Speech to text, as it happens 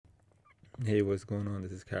Hey, what's going on?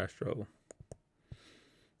 This is Castro.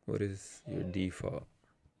 What is your default?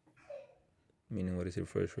 Meaning, what is your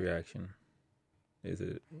first reaction? Is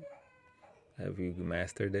it, have you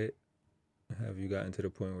mastered it? Have you gotten to the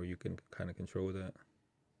point where you can kind of control that?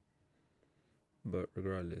 But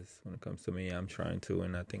regardless, when it comes to me, I'm trying to,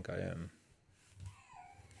 and I think I am.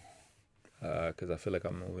 Because I feel like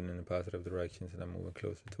I'm moving in the positive directions and I'm moving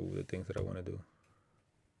closer to the things that I want to do.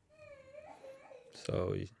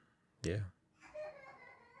 So, yeah.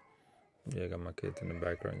 Yeah, I got my kids in the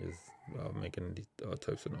background just making all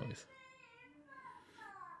types of noise.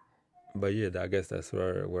 But yeah, I guess that's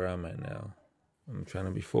where I'm at now. I'm trying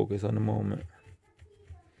to be focused on the moment.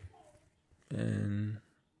 And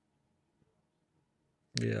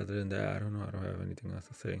yeah, other than that, I don't know. I don't have anything else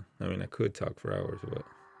to say. I mean, I could talk for hours, but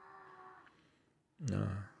no.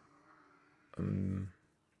 I'm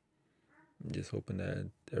just hoping that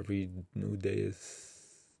every new day is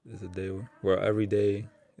a day where every day,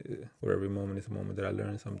 where every moment is a moment that I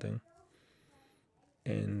learn something,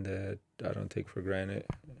 and that I don't take for granted,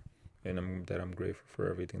 and I'm grateful for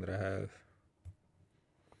everything that I have,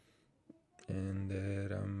 and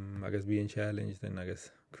that I guess being challenged, and I guess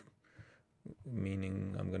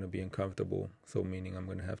meaning I'm gonna be uncomfortable, so meaning I'm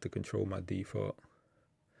gonna have to control my default,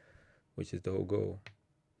 which is the whole goal.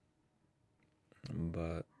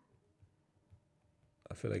 But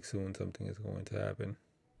I feel like soon something is going to happen.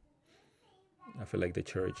 I feel like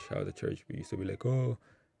how the church used to be like, oh,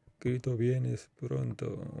 Cristo vienes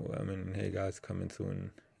pronto. I mean, hey, God's coming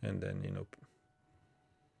soon. And then,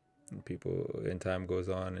 people, and time goes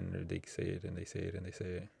on and they say it and they say it and they say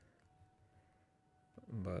it.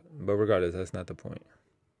 But regardless, that's not the point.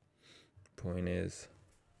 The point is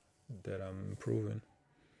that I'm improving.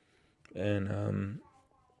 And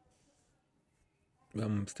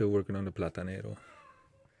I'm still working on the Platanero,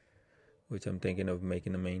 which I'm thinking of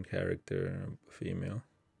making the main character female,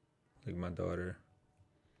 like my daughter.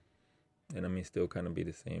 And I mean, still kind of be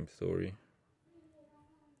the same story,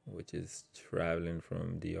 which is traveling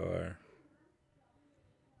from DR.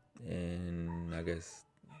 And I guess,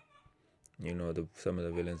 some of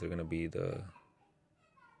the villains are gonna be the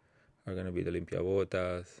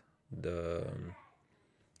limpiabotas, the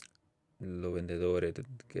los vendedores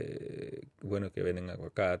que venden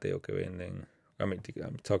aguacate o que venden. I mean,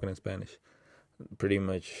 I'm talking in Spanish. Pretty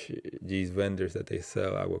much these vendors that they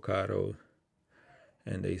sell avocado,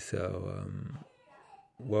 and they sell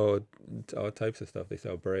all types of stuff. They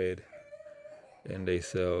sell bread, and they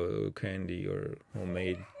sell candy or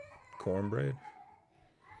homemade cornbread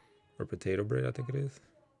or potato bread, I think it is.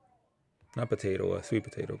 Not potato, sweet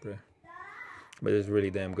potato bread. But it's really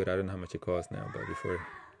damn good. I don't know how much it costs now, but before,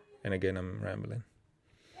 and again, I'm rambling.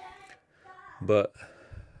 But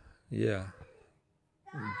yeah,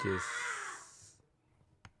 just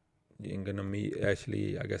you're gonna meet.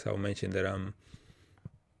 Actually, I guess I'll mention that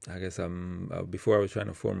before I was trying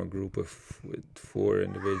to form a group with 4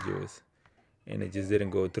 individuals, and it just didn't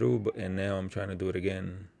go through. And now I'm trying to do it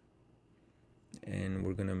again, and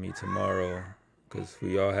we're gonna meet tomorrow because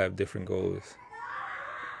we all have different goals.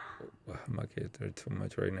 My kids are too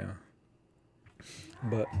much right now,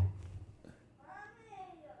 but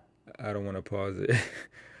I don't want to pause it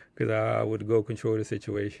because I would go control the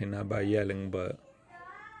situation not by yelling, but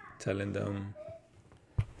telling them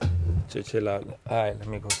to chill out. All right, let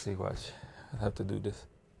me go see. Watch, I have to do this.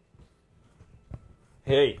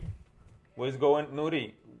 Hey,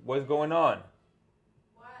 Nuri? What's going on?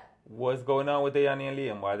 What? What's going on with Dayani and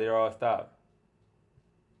Liam? Why they're all stopped?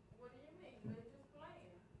 What do you mean? They're just playing.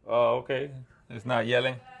 Oh, okay. It's not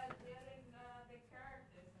yelling. Yelling the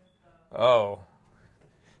characters and stuff. Oh,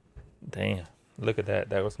 damn. Look at that.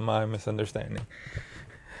 That was my misunderstanding.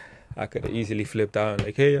 I could have easily flipped out and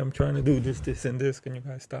like, hey, I'm trying to do this, and this. Can you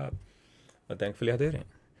guys stop? But thankfully I didn't.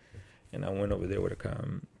 And I went over there with a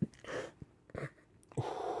calm.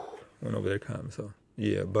 So,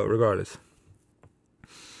 yeah, but regardless.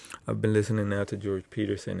 I've been listening now to George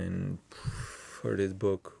Peterson and heard his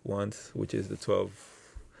book once, which is the 12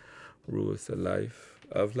 rules of life,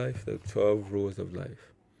 the 12 rules of life.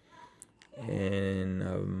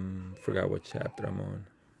 And forgot what chapter I'm on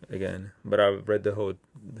again. But I've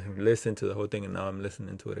listened to the whole thing, and now I'm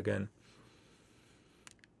listening to it again.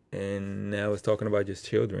 And now it's talking about just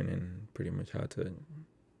children and pretty much how to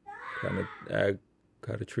kind of act,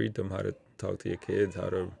 how to treat them, how to talk to your kids, how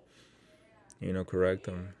to, correct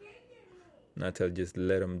them. Not to just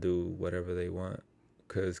let them do whatever they want.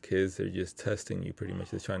 Because kids are just testing you pretty much.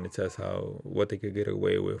 They're trying to test what they could get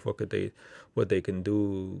away with, what they can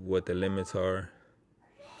do, what the limits are.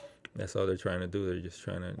 That's all they're trying to do.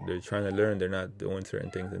 They're trying to learn. They're not doing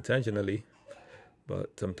certain things intentionally,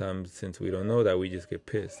 But sometimes, since we don't know that, we just get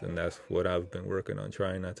pissed, and that's what I've been working on,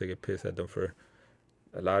 trying not to get pissed at them for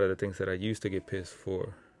a lot of the things that I used to get pissed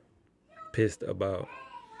about.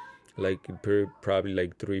 Like probably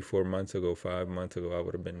like 3-4 months ago, 5 months ago, I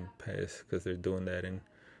would have been pissed because they're doing that, and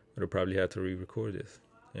would have probably had to re-record this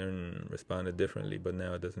and responded differently. But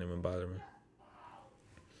now it doesn't even bother me.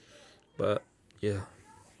 But yeah.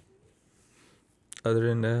 Other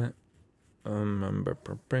than that,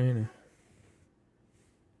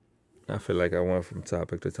 I feel like I went from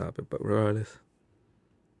topic to topic, but regardless,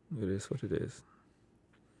 it is what it is.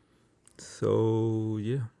 So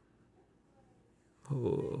yeah,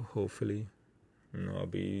 hopefully, I'll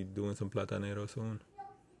be doing some platanero soon.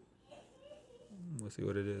 We'll see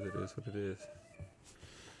what it is. It is what it is.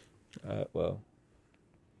 Well,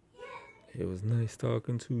 it was nice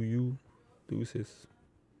talking to you. Dulce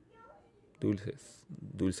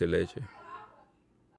leche.